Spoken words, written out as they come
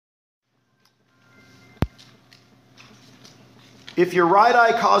If your right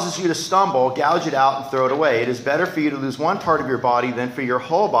eye causes you to stumble, gouge it out and throw it away. It is better for you to lose one part of your body than for your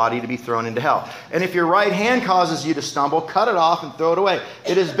whole body to be thrown into hell. And if your right hand causes you to stumble, cut it off and throw it away.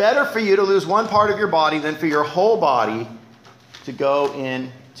 It is better for you to lose one part of your body than for your whole body to go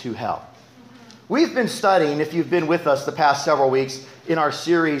into hell. We've been studying, if you've been with us the past several weeks, in our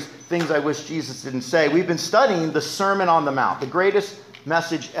series, Things I Wish Jesus Didn't Say, we've been studying the Sermon on the Mount, the greatest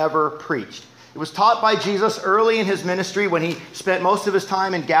message ever preached. It was taught by Jesus early in his ministry when he spent most of his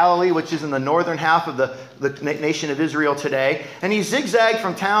time in Galilee, which is in the northern half of the nation of Israel today. And he zigzagged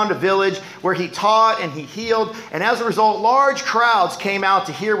from town to village where he taught and he healed. And as a result, large crowds came out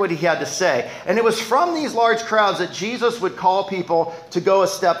to hear what he had to say. And it was from these large crowds that Jesus would call people to go a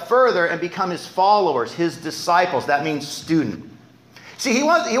step further and become his followers, his disciples. That means student. See, he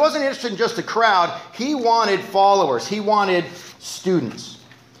wasn't interested in just a crowd. He wanted followers. He wanted students.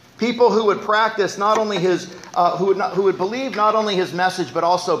 People who would practice not only who would believe not only his message, but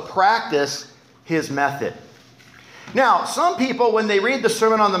also practice his method. Now, some people, when they read the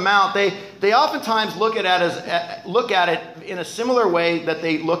Sermon on the Mount, they oftentimes look at it in a similar way that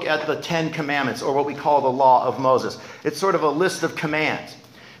they look at the Ten Commandments, or what we call the Law of Moses. It's sort of a list of commands.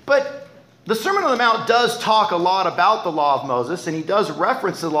 But the Sermon on the Mount does talk a lot about the Law of Moses, and he does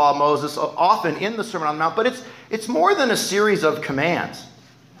reference the Law of Moses often in the Sermon on the Mount, but it's more than a series of commands.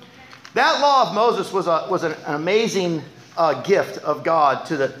 That Law of Moses was an amazing gift of God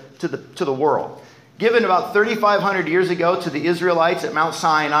to the world. Given about 3,500 years ago to the Israelites at Mount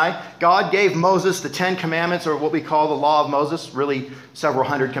Sinai, God gave Moses the Ten Commandments, or what we call the Law of Moses, really several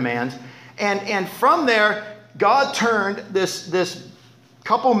hundred commands. And from there, God turned this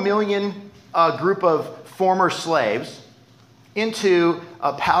couple million group of former slaves into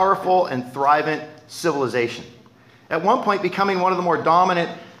a powerful and thriving civilization. At one point, becoming one of the more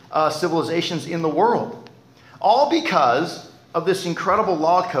dominant civilizations in the world. All because of this incredible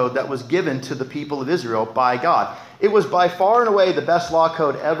law code that was given to the people of Israel by God. It was by far and away the best law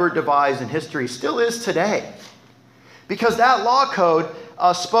code ever devised in history, still is today. Because that law code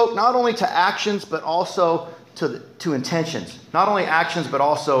spoke not only to actions, but also to intentions. Not only actions, but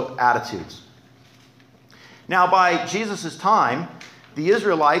also attitudes. Now, by Jesus' time, the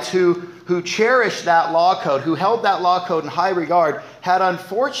Israelites who cherished that law code, who held that law code in high regard, had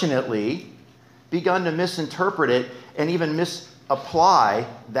unfortunately begun to misinterpret it and even misapply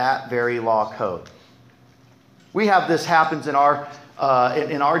that very law code. We have this happens in our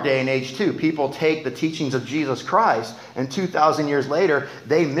day and age too. People take the teachings of Jesus Christ, and 2,000 years later,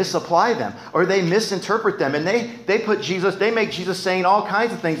 they misapply them or they misinterpret them, and they make Jesus saying all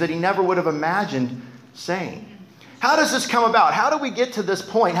kinds of things that he never would have imagined saying. How does this come about? How do we get to this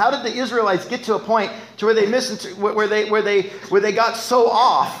point? How did the Israelites get to a point to where they got so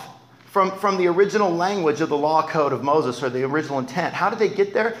off from the original language of the law code of Moses, or the original intent? How did they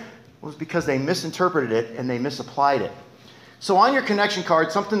get there? It was because they misinterpreted it and they misapplied it. So on your connection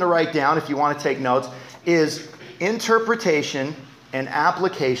card, something to write down if you want to take notes is interpretation and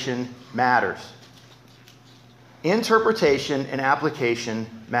application matters. Interpretation and application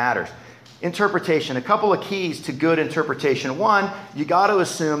matters. Interpretation, a couple of keys to good interpretation. One, you got to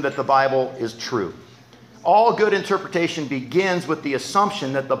assume that the Bible is true. All good interpretation begins with the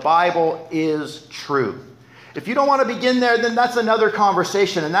assumption that the Bible is true. If you don't want to begin there, then that's another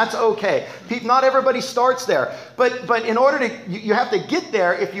conversation, and that's okay. Not everybody starts there. But in order to, you have to get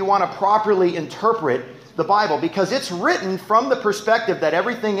there if you want to properly interpret the Bible, because it's written from the perspective that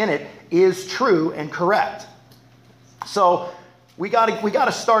everything in it is true and correct. So we got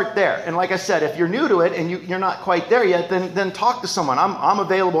to start there. And like I said, if you're new to it and you're not quite there yet, then talk to someone. I'm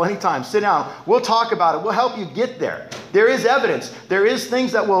available anytime. Sit down. We'll talk about it. We'll help you get there. There is evidence. There is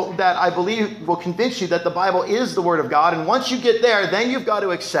things that I believe will convince you that the Bible is the Word of God. And once you get there, then you've got to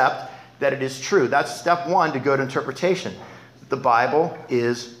accept that it is true. That's step one to good interpretation. The Bible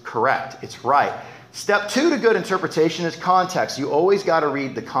is correct. It's right. Step two to good interpretation is context. You always got to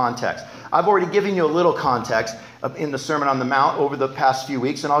read the context. I've already given you a little context in the Sermon on the Mount over the past few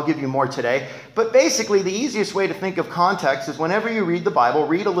weeks, and I'll give you more today. But basically, the easiest way to think of context is whenever you read the Bible,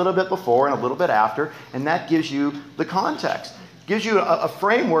 read a little bit before and a little bit after, and that gives you the context. Gives you a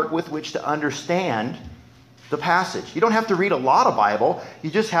framework with which to understand the passage. You don't have to read a lot of Bible.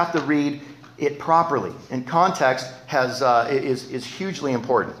 You just have to read it properly. And context is hugely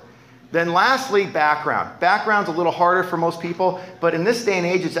important. Then lastly, background. Background's a little harder for most people, but in this day and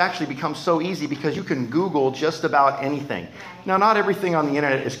age, it's actually become so easy because you can Google just about anything. Now, not everything on the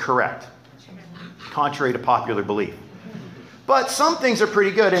internet is correct, contrary to popular belief. But some things are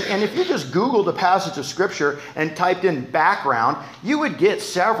pretty good. And if you just Googled a passage of Scripture and typed in background, you would get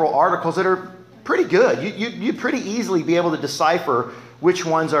several articles that are pretty good. You'd pretty easily be able to decipher which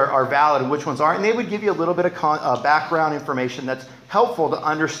ones are valid and which ones aren't. And they would give you a little bit of background information that's helpful to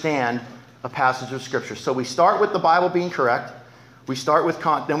understand a passage of Scripture. So we start with the Bible being correct. We start with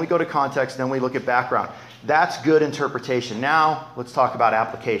then we go to context, then we look at background. That's good interpretation. Now let's talk about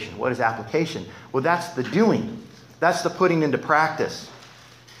application. What is application? Well, that's the doing. That's the putting into practice.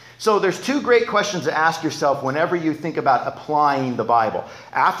 So there's two great questions to ask yourself whenever you think about applying the Bible.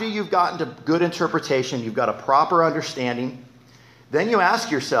 After you've gotten to good interpretation, you've got a proper understanding, then you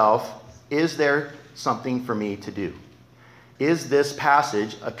ask yourself, is there something for me to do? Is this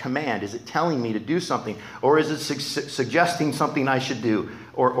passage a command? Is it telling me to do something? Or is it suggesting something I should do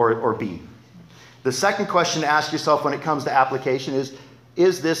or be? The second question to ask yourself when it comes to application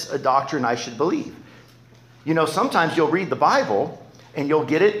is this a doctrine I should believe? You know, sometimes you'll read the Bible and you'll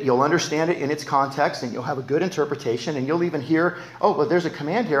get it, you'll understand it in its context, and you'll have a good interpretation, and you'll even hear, oh, well, there's a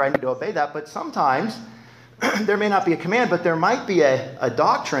command here, I need to obey that. But sometimes there may not be a command, but there might be a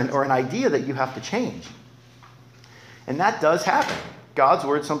doctrine or an idea that you have to change. And that does happen. God's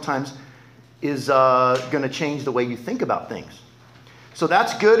word sometimes is going to change the way you think about things. So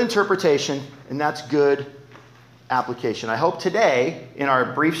that's good interpretation, and that's good application. I hope today, in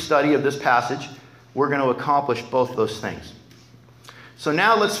our brief study of this passage, we're going to accomplish both those things. So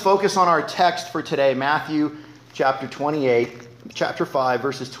now let's focus on our text for today, Matthew chapter 5,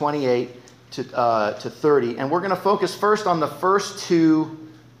 verses 28 to 30. And we're going to focus first on the first two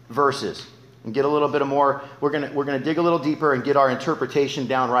verses and get a little bit more. We're going to dig a little deeper and get our interpretation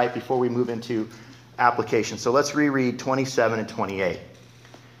down right before we move into application. So let's reread 27 and 28.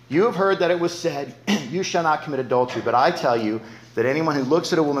 You have heard that it was said, you shall not commit adultery. But I tell you that anyone who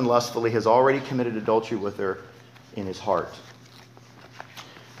looks at a woman lustfully has already committed adultery with her in his heart.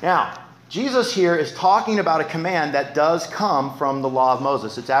 Now, Jesus here is talking about a command that does come from the law of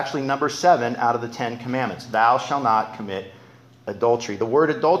Moses. It's actually number 7 out of the 10 commandments. Thou shalt not commit adultery. The word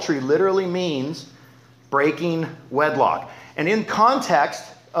adultery literally means breaking wedlock. And in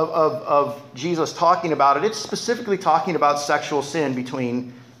context of Jesus talking about it, it's specifically talking about sexual sin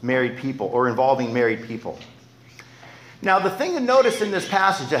between married people or involving married people. Now, the thing to notice in this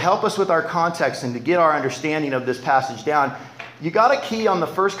passage to help us with our context and to get our understanding of this passage down, you got a key on the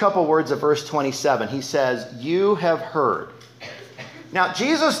first couple words of verse 27. He says, you have heard. Now,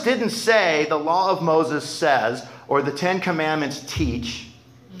 Jesus didn't say the law of Moses says, or the 10 commandments teach,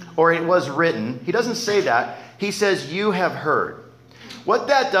 or it was written. He doesn't say that. He says, you have heard. What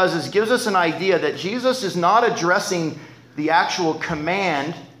that does is gives us an idea that Jesus is not addressing the actual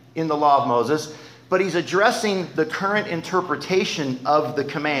command in the law of Moses, but he's addressing the current interpretation of the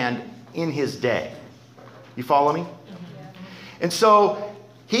command in his day. You follow me? And so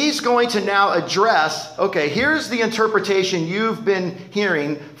he's going to now address, okay, here's the interpretation you've been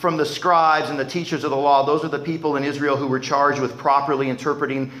hearing from the scribes and the teachers of the law. Those are the people in Israel who were charged with properly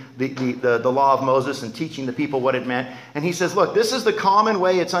interpreting the law of Moses and teaching the people what it meant. And he says, look, this is the common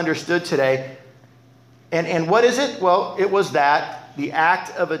way it's understood today. And what is it? Well, it was that the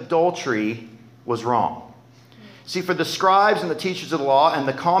act of adultery was wrong. See, for the scribes and the teachers of the law, and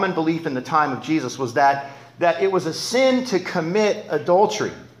the common belief in the time of Jesus was that it was a sin to commit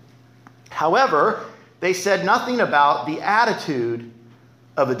adultery. However, they said nothing about the attitude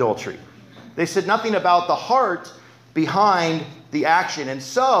of adultery. They said nothing about the heart behind the action. And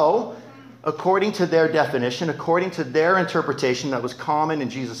so, according to their definition, according to their interpretation that was common in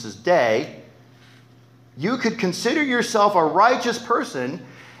Jesus' day, you could consider yourself a righteous person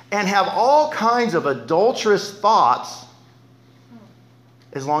and have all kinds of adulterous thoughts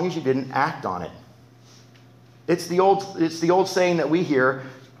as long as you didn't act on it. It's the old saying that we hear,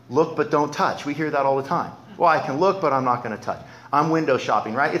 look but don't touch. We hear that all the time. Well, I can look, but I'm not going to touch. I'm window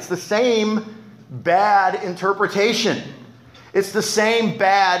shopping, right? It's the same bad interpretation. It's the same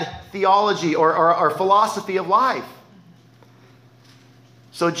bad theology or philosophy of life.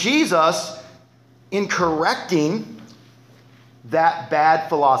 So Jesus, in correcting that bad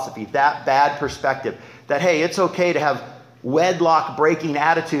philosophy, that bad perspective, that, hey, it's okay to have wedlock breaking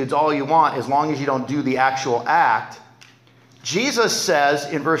attitudes all you want as long as you don't do the actual act. Jesus says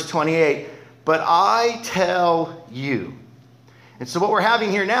in verse 28, but I tell you. And so what we're having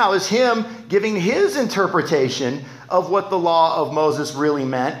here now is him giving his interpretation of what the law of Moses really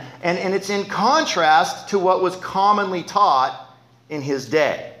meant. And it's in contrast to what was commonly taught in his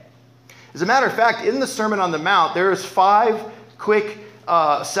day. As a matter of fact, in the Sermon on the Mount, there's 5 quick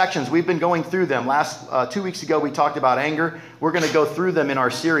sections. We've been going through them. 2 weeks ago, we talked about anger. We're going to go through them in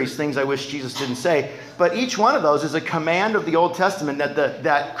our series, Things I Wish Jesus Didn't Say. But each one of those is a command of the Old Testament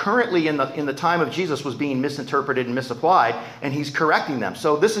that currently in the time of Jesus was being misinterpreted and misapplied, and he's correcting them.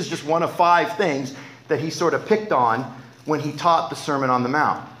 So this is just one of 5 things that he sort of picked on when he taught the Sermon on the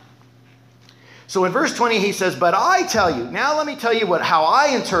Mount. So in verse 20, he says, "But I tell you," now let me tell you how I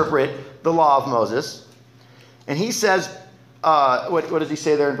interpret the law of Moses. And he says, what does he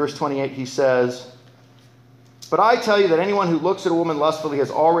say there in verse 28? He says, "But I tell you that anyone who looks at a woman lustfully has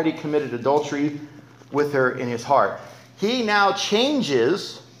already committed adultery with her in his heart." He now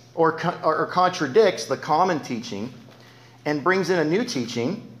changes or contradicts the common teaching and brings in a new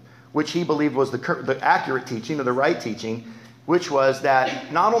teaching, which he believed was the accurate teaching or the right teaching, which was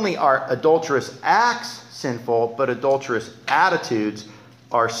that not only are adulterous acts sinful, but adulterous attitudes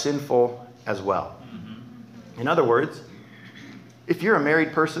are sinful as well. In other words, if you're a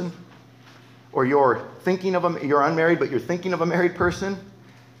married person, or you're unmarried, but you're thinking of a married person,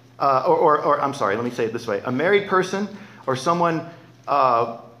 or I'm sorry, let me say it this way: a married person or someone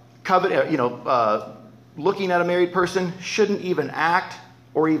looking at a married person shouldn't even act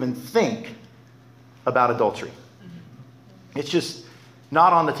or even think about adultery. It's just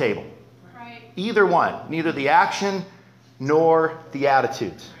not on the table. Right. Either one, neither the action nor the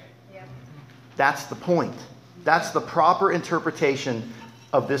attitudes. Yep. That's the point. That's the proper interpretation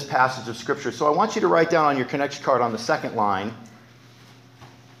of this passage of Scripture. So I want you to write down on your connection card on the second line,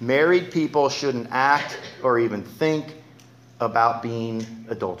 married people shouldn't act or even think about being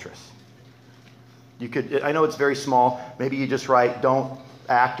adulterous. You could, I know it's very small, maybe you just write, don't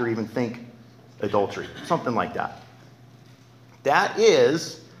act or even think adultery, something like that. That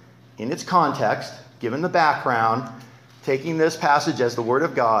is, in its context, given the background, taking this passage as the Word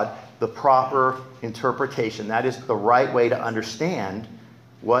of God, the proper interpretation. That is the right way to understand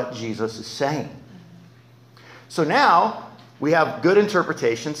what Jesus is saying. So now we have good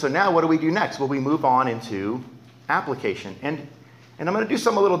interpretation. So now what do we do next? Well, we move on into application. And I'm going to do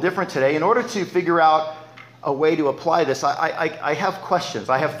something a little different today. In order to figure out a way to apply this, I have questions.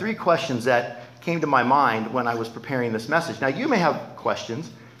 I have 3 questions that came to my mind when I was preparing this message. Now, you may have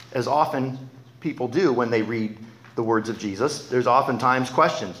questions, as often people do when they read the words of Jesus. There's oftentimes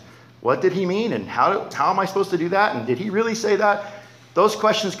questions. What did he mean? And how am I supposed to do that? And did he really say that? Those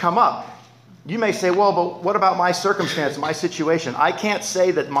questions come up. You may say, well, but what about my circumstance, my situation? I can't say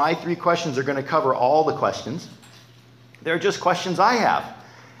that my 3 questions are going to cover all the questions. They're just questions I have.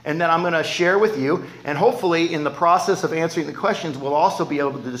 And then I'm going to share with you, and hopefully in the process of answering the questions, we'll also be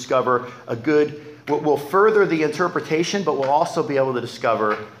able to discover we'll further the interpretation, but we'll also be able to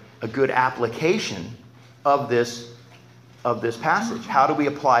discover a good application of this passage. How do we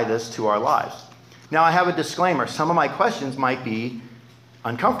apply this to our lives? Now, I have a disclaimer. Some of my questions might be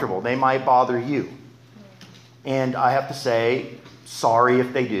uncomfortable. They might bother you. And I have to say, sorry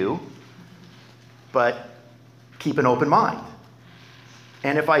if they do, but keep an open mind.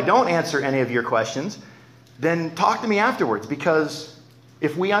 And if I don't answer any of your questions, then talk to me afterwards, because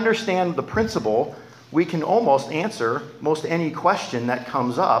if we understand the principle, we can almost answer most any question that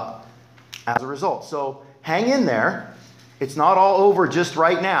comes up as a result. So hang in there. It's not all over just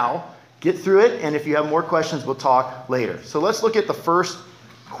right now. Get through it, and if you have more questions, we'll talk later. So let's look at the first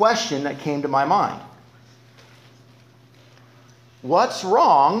question that came to my mind. What's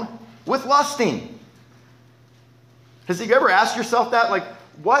wrong with lusting? Has you ever asked yourself that? Like,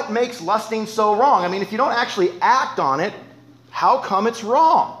 what makes lusting so wrong? I mean, if you don't actually act on it, how come it's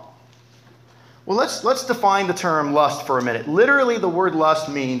wrong? Well, let's define the term lust for a minute. Literally, the word lust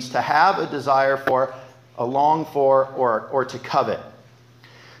means to have a desire for, a long for, or to covet.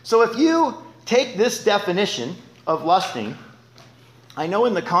 So if you take this definition of lusting, I know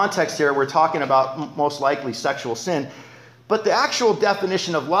in the context here we're talking about most likely sexual sin, but the actual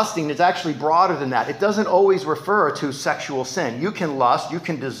definition of lusting is actually broader than that. It doesn't always refer to sexual sin. You can lust, you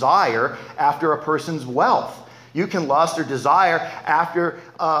can desire after a person's wealth. You can lust or desire after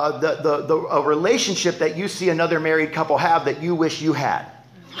a relationship that you see another married couple have that you wish you had.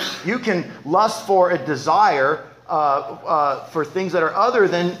 You can lust for a desire for things that are other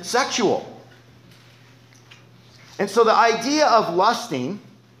than sexual. And so the idea of lusting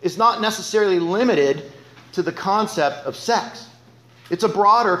is not necessarily limited to the concept of sex. It's a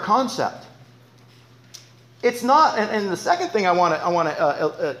broader concept. It's not, and the second thing I want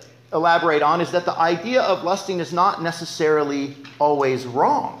to elaborate on is that the idea of lusting is not necessarily always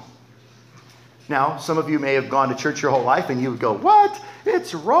wrong. Now, some of you may have gone to church your whole life and you would go, what?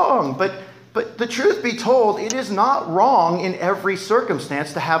 It's wrong. But the truth be told, it is not wrong in every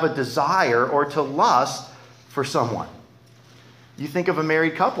circumstance to have a desire or to lust for someone. You think of a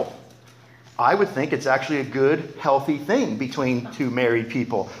married couple. I would think it's actually a good, healthy thing between two married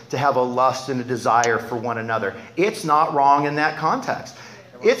people to have a lust and a desire for one another. It's not wrong in that context.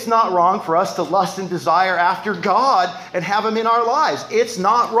 It's not wrong for us to lust and desire after God and have Him in our lives. It's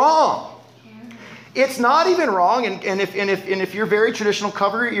not wrong. It's not even wrong, and if you're very traditional,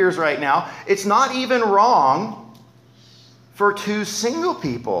 cover your ears right now. It's not even wrong for two single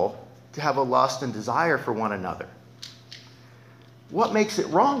people to have a lust and desire for one another. What makes it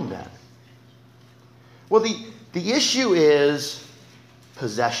wrong then? Well, the issue is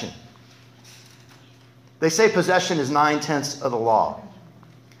possession. They say possession is 9/10 of the law.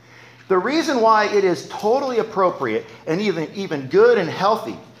 The reason why it is totally appropriate and even good and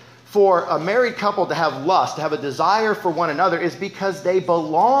healthy for a married couple to have lust, to have a desire for one another, is because they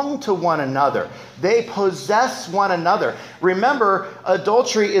belong to one another. They possess one another. Remember,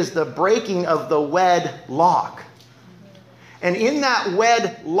 adultery is the breaking of the wed lock. And in that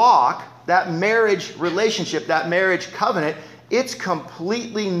wed lock, that marriage relationship, that marriage covenant, it's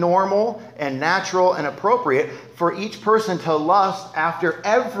completely normal and natural and appropriate for each person to lust after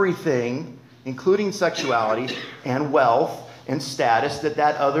everything, including sexuality and wealth and status,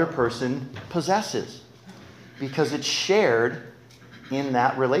 that other person possesses, because it's shared in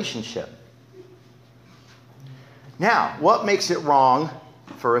that relationship. Now, what makes it wrong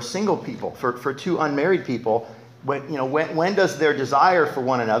for a single people, for two unmarried people? When does their desire for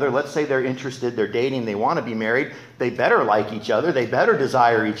one another, let's say they're interested, they're dating, they want to be married, they better like each other, they better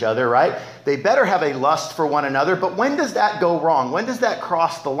desire each other, right? They better have a lust for one another, but when does that go wrong? When does that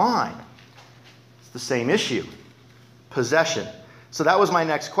cross the line? It's the same issue, possession. So that was my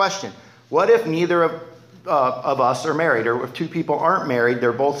next question. What if neither of us are married, or if two people aren't married,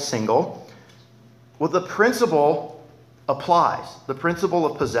 they're both single? Well, the principle applies. The principle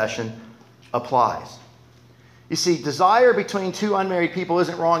of possession applies. You see, desire between two unmarried people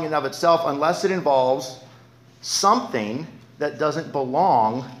isn't wrong in and of itself unless it involves something that doesn't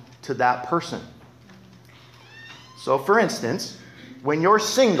belong to that person. So, for instance, when you're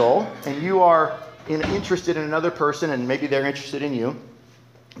single and you are interested in another person and maybe they're interested in you,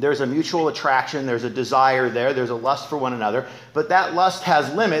 there's a mutual attraction, there's a desire there, there's a lust for one another, but that lust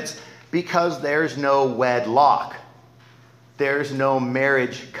has limits because there's no wedlock. There's no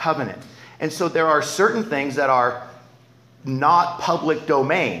marriage covenant. And so there are certain things that are not public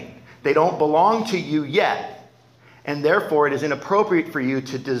domain. They don't belong to you yet. And therefore, it is inappropriate for you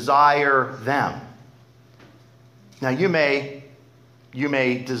to desire them. Now, you may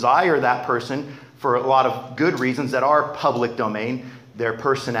desire that person for a lot of good reasons that are public domain. Their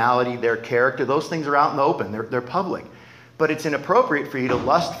personality, their character, those things are out in the open. They're public. But it's inappropriate for you to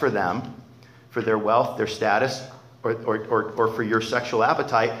lust for them, for their wealth, their status, or for your sexual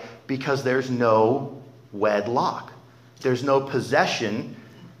appetite, because there's no wedlock. There's no possession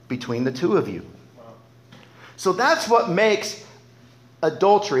between the two of you. So that's what makes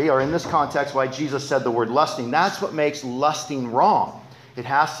adultery, or in this context, why Jesus said the word lusting, that's what makes lusting wrong. It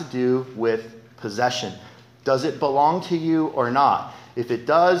has to do with possession. Does it belong to you or not? If it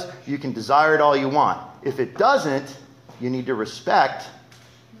does, you can desire it all you want. If it doesn't, you need to respect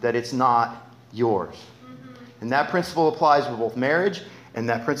that it's not yours. And that principle applies with both marriage, and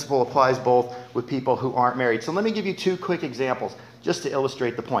that principle applies both with people who aren't married. So let me give you two quick examples just to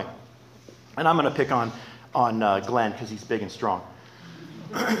illustrate the point. And I'm going to pick on Glenn because he's big and strong.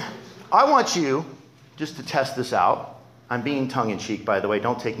 I want you just to test this out. I'm being tongue-in-cheek, by the way.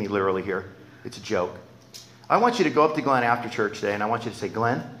 Don't take me literally here. It's a joke. I want you to go up to Glenn after church today, and I want you to say,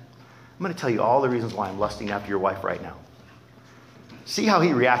 Glenn, I'm going to tell you all the reasons why I'm lusting after your wife right now. See how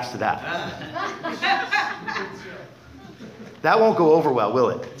he reacts to that. That won't go over well,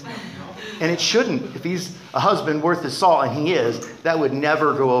 will it? And it shouldn't. If he's a husband worth his salt, and he is, that would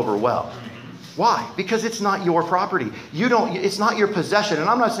never go over well. Why? Because it's not your property. It's not your possession. And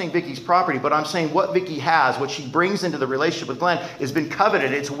I'm not saying Vicky's property, but I'm saying what Vicky has, what she brings into the relationship with Glenn, has been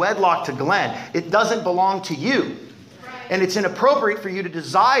coveted. It's wedlocked to Glenn. It doesn't belong to you. And it's inappropriate for you to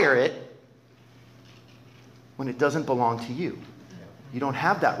desire it when it doesn't belong to you. You don't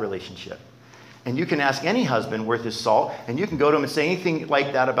have that relationship. And you can ask any husband worth his salt, and you can go to him and say anything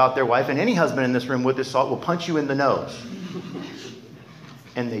like that about their wife, and any husband in this room worth his salt will punch you in the nose.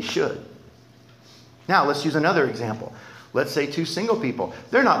 And they should. Now, let's use another example. Let's say two single people.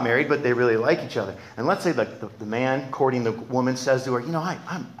 They're not married, but they really like each other. And let's say the man courting the woman says to her,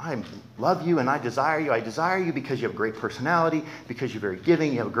 I love you and I desire you. I desire you because you have a great personality, because you're very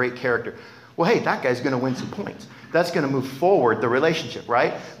giving, you have a great character. Well, hey, that guy's going to win some points. That's going to move forward the relationship,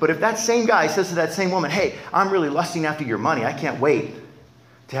 right? But if that same guy says to that same woman, hey, I'm really lusting after your money. I can't wait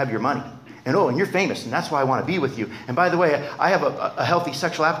to have your money. And you're famous, and that's why I want to be with you. And by the way, I have a healthy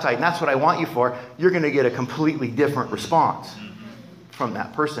sexual appetite, and that's what I want you for. You're going to get a completely different response from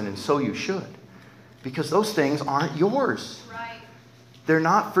that person, and so you should. Because those things aren't yours. Right. They're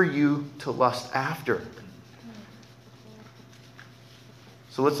not for you to lust after.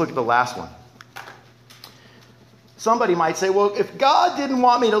 So let's look at the last one. Somebody might say, well, if God didn't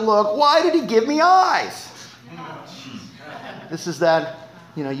want me to look, why did he give me eyes? This is that,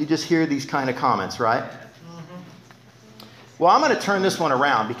 you just hear these kind of comments, right? Well, I'm going to turn this one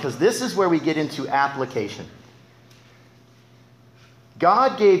around because this is where we get into application.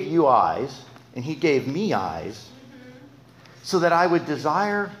 God gave you eyes, and he gave me eyes, so that I would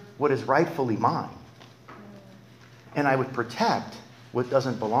desire what is rightfully mine, and I would protect what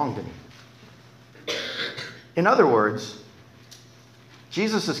doesn't belong to me. In other words,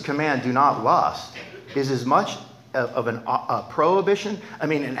 Jesus' command, do not lust, is as much of a prohibition,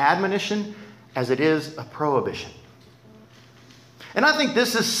 an admonition, as it is a prohibition. And I think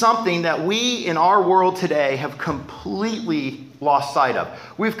this is something that we in our world today have completely lost sight of.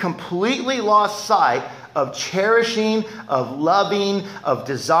 We've completely lost sight of cherishing, of loving, of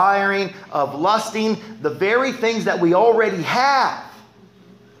desiring, of lusting the very things that we already have.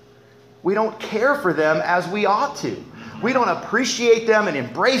 We don't care for them as we ought to. We don't appreciate them and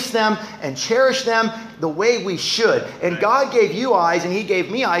embrace them and cherish them the way we should. And God gave you eyes and he gave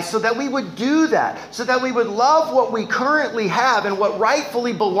me eyes so that we would do that. So that we would love what we currently have and what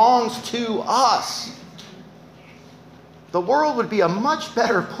rightfully belongs to us. The world would be a much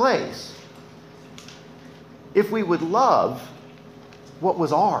better place if we would love what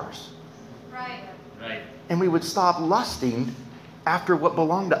was ours. Right. Right. And we would stop lusting after what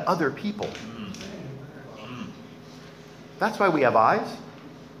belonged to other people. That's why we have eyes.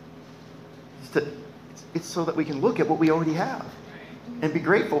 It's so that we can look at what we already have and be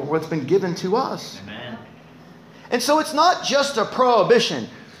grateful for what's been given to us. Amen. And so it's not just a prohibition.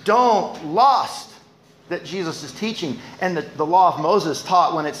 Don't lust that Jesus is teaching. And the law of Moses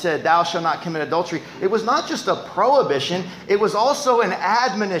taught when it said, thou shalt not commit adultery. It was not just a prohibition. It was also an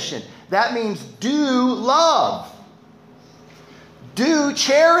admonition. That means do love. Do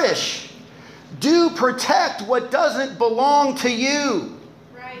cherish. Do protect what doesn't belong to you.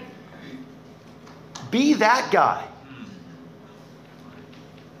 Right. Be that guy.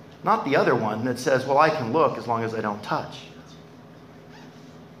 Not the other one that says, well, I can look as long as I don't touch.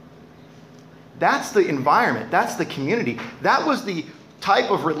 That's the environment. That's the community. That was the type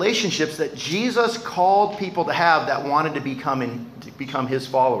of relationships that Jesus called people to have that wanted to become his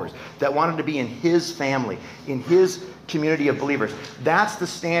followers, that wanted to be in his family, in his community of believers. That's the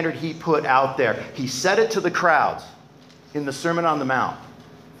standard he put out there. He said it to the crowds in the Sermon on the Mount.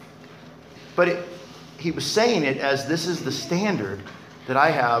 But he was saying it as this is the standard that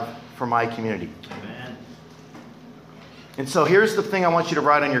I have for my community. Amen. And so here's the thing I want you to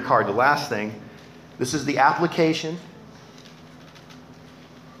write on your card. The last thing. This is the application.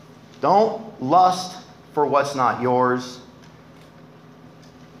 Don't lust for what's not yours.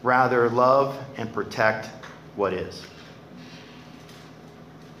 Rather, love and protect what is.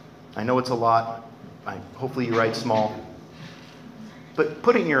 I know it's a lot. Hopefully you write small. But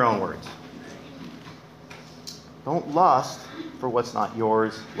put it in your own words. Don't lust for what's not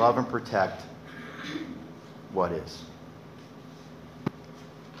yours. Love and protect what is.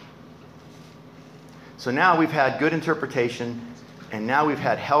 So now we've had good interpretation, and now we've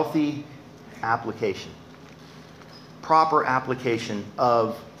had healthy application. Proper application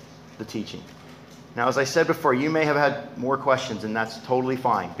of the teaching. Now, as I said before, you may have had more questions, and that's totally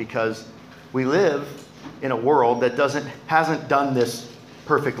fine, because we live in a world that hasn't done this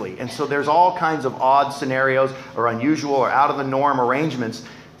perfectly. And so there's all kinds of odd scenarios or unusual or out of the norm arrangements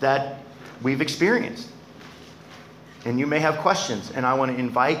that we've experienced. And you may have questions, and I want to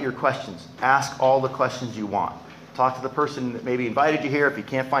invite your questions. Ask all the questions you want. Talk to the person that maybe invited you here. If you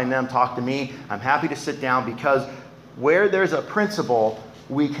can't find them, talk to me. I'm happy to sit down, because where there's a principle,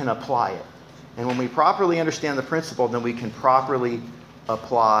 we can apply it. And when we properly understand the principle, then we can properly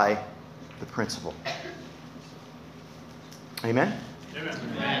apply the principle. Amen? Amen.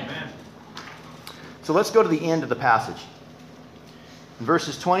 Amen. So let's go to the end of the passage. In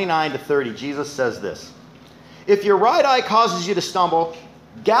verses 29 to 30, Jesus says this. If your right eye causes you to stumble,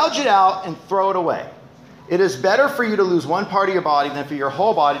 gouge it out and throw it away. It is better for you to lose one part of your body than for your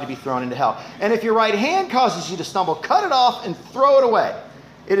whole body to be thrown into hell. And if your right hand causes you to stumble, cut it off and throw it away.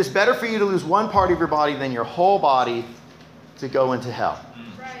 It is better for you to lose one part of your body than your whole body to go into hell.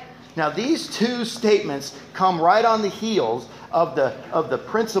 Right. Now, these two statements come right on the heels of the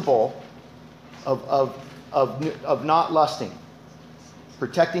principle of not lusting,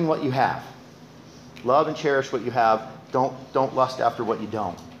 protecting what you have. Love and cherish what you have. Don't lust after what you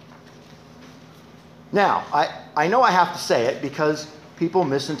don't. Now, I know I have to say it because people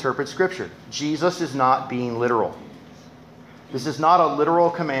misinterpret Scripture. Jesus is not being literal. This is not a literal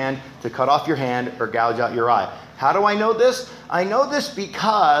command to cut off your hand or gouge out your eye. How do I know this? I know this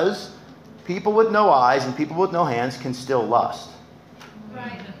because people with no eyes and people with no hands can still lust.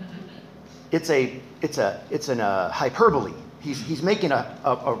 Right. It's an hyperbole. He's making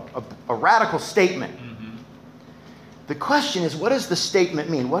a radical statement. Mm-hmm. The question is, what does the statement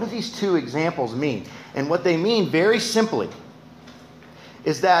mean? What do these two examples mean? And what they mean, very simply,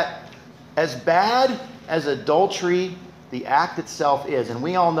 is that as bad as adultery, the act itself is, and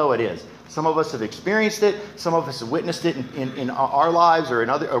we all know it is. Some of us have experienced it. Some of us have witnessed it in our lives,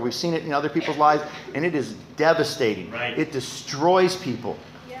 or we've seen it in other people's lives, and it is devastating. Right. It destroys people.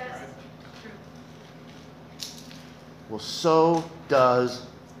 Yes. Well, so does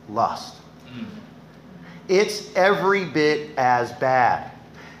lust. Mm. It's every bit as bad.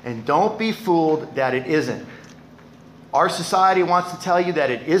 And don't be fooled that it isn't. Our society wants to tell you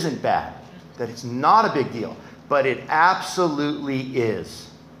that it isn't bad, that it's not a big deal, but it absolutely is.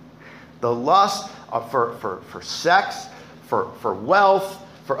 The lust for sex, for wealth,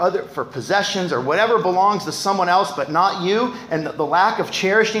 for possessions, or whatever belongs to someone else but not you, and the lack of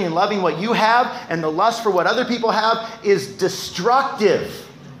cherishing and loving what you have, and the lust for what other people have is destructive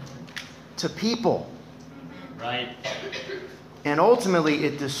to people. Right. And ultimately,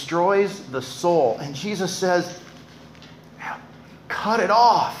 it destroys the soul. And Jesus says, cut it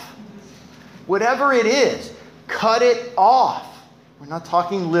off. Whatever it is, cut it off. We're not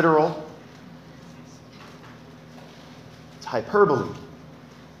talking literal. It's hyperbole.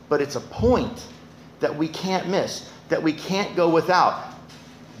 But it's a point that we can't miss, that we can't go without.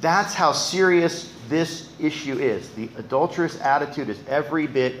 That's how serious this issue is. The adulterous attitude is every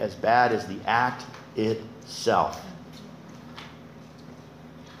bit as bad as the act itself.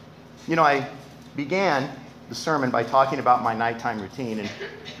 You know, I began the sermon by talking about my nighttime routine, and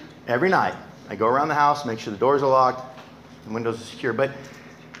every night I go around the house, make sure the doors are locked, the windows are secure. But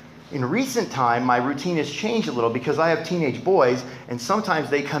in recent time, my routine has changed a little because I have teenage boys, and sometimes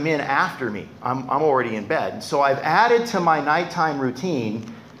they come in after me. I'm already in bed. And so I've added to my nighttime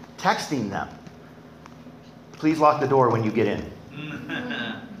routine texting them. Please lock the door when you get in.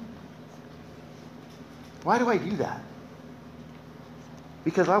 Why do I do that?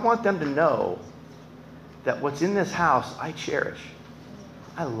 Because I want them to know that what's in this house I cherish,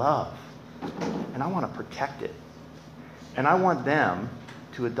 I love, and I want to protect it. And I want them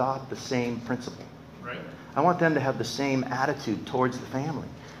to adopt the same principle. Right. I want them to have the same attitude towards the family,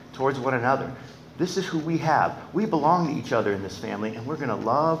 towards one another. This is who we have. We belong to each other in this family, and we're going to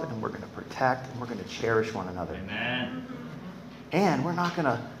love, and we're going to protect, and we're going to cherish one another. Amen. And we're not going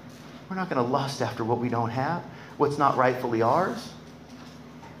to lust after what we don't have, what's not rightfully ours.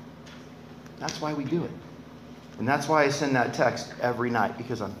 That's why we do it. And that's why I send that text every night,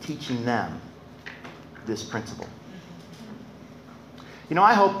 because I'm teaching them this principle. You know,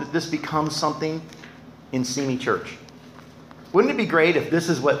 I hope that this becomes something in Simi Church. Wouldn't it be great if this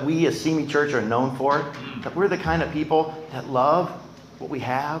is what we as Simi Church are known for? That we're the kind of people that love what we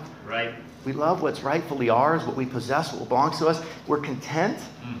have. Right. We love what's rightfully ours, what we possess, what belongs to us. We're content.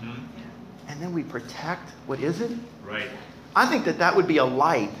 Mm-hmm. And then we protect what isn't. Right. I think that would be a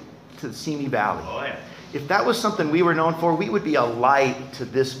light to the Simi Valley. Oh, yeah. If that was something we were known for, we would be a light to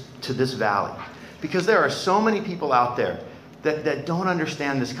this valley. Because there are so many people out there that don't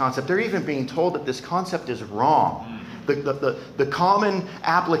understand this concept. They're even being told that this concept is wrong. The common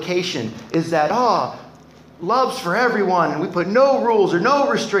application is that, love's for everyone, and we put no rules or no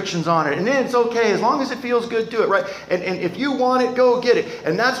restrictions on it, and then it's okay, as long as it feels good, do it, right? And if you want it, go get it.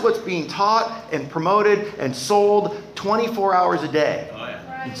 And that's what's being taught and promoted and sold 24 hours a day. Oh,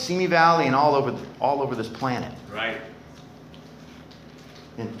 yeah. Right. In Simi Valley and all over this planet. Right.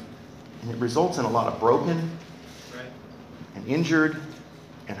 And it results in a lot of broken and injured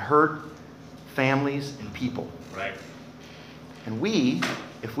and hurt families and people. Right. And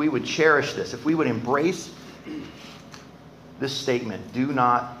if we would cherish this, if we would embrace this statement, do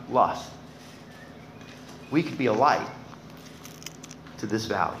not lust, we could be a light to this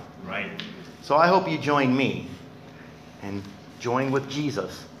valley. Right. So I hope you join me and join with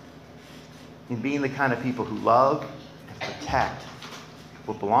Jesus in being the kind of people who love and protect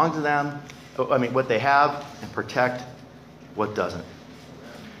what belongs to them, what they have, and protect what doesn't.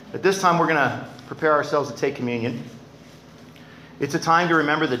 At this time, we're going to prepare ourselves to take communion. It's a time to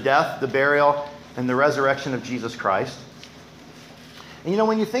remember the death, the burial, and the resurrection of Jesus Christ. And you know,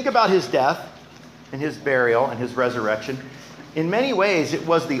 when you think about his death and his burial and his resurrection, in many ways it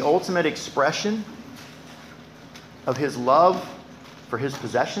was the ultimate expression of his love for his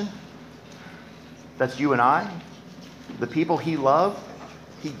possession. That's you and I. The people he loved,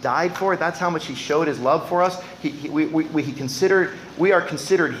 he died for. That's how much he showed his love for us. We are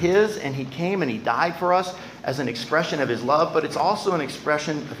considered his, and he came and he died for us as an expression of his love, but it's also an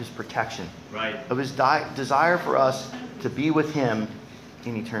expression of his protection. Right. Of his desire for us to be with him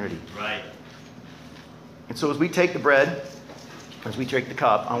in eternity. Right. And so as we take the bread, as we take the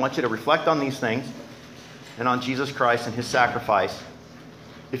cup, I want you to reflect on these things and on Jesus Christ and his sacrifice.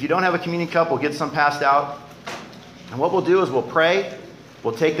 If you don't have a communion cup, we'll get some passed out. And what we'll do is we'll pray,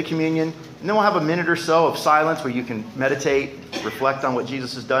 we'll take the communion, and then we'll have a minute or so of silence where you can meditate, reflect on what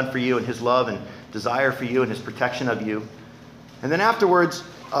Jesus has done for you and his love and desire for you and his protection of you. And then afterwards,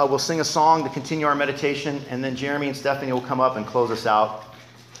 we'll sing a song to continue our meditation, and then Jeremy and Stephanie will come up and close us out,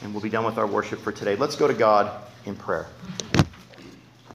 and we'll be done with our worship for today. Let's go to God in prayer.